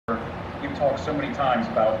talked so many times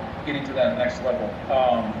about getting to that next level.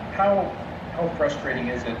 How frustrating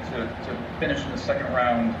is it to finish in the second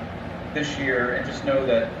round this year and just know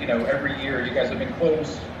that, you know, every year you guys have been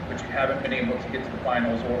close, but you haven't been able to get to the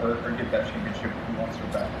finals or get that championship you want so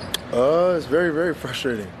bad? It's very, very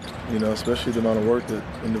frustrating, you know, especially the amount of work that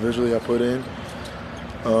individually I put in.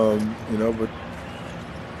 You know, but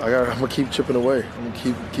I'm gonna keep chipping away. I'm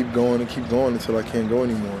gonna keep going and keep going until I can't go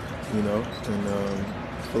anymore, you know. And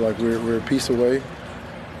I feel like we're a piece away,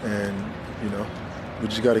 and you know, we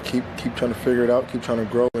just got to keep trying to figure it out, keep trying to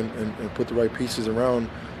grow and put the right pieces around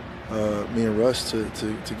me and Russ to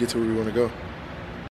get to where we want to go.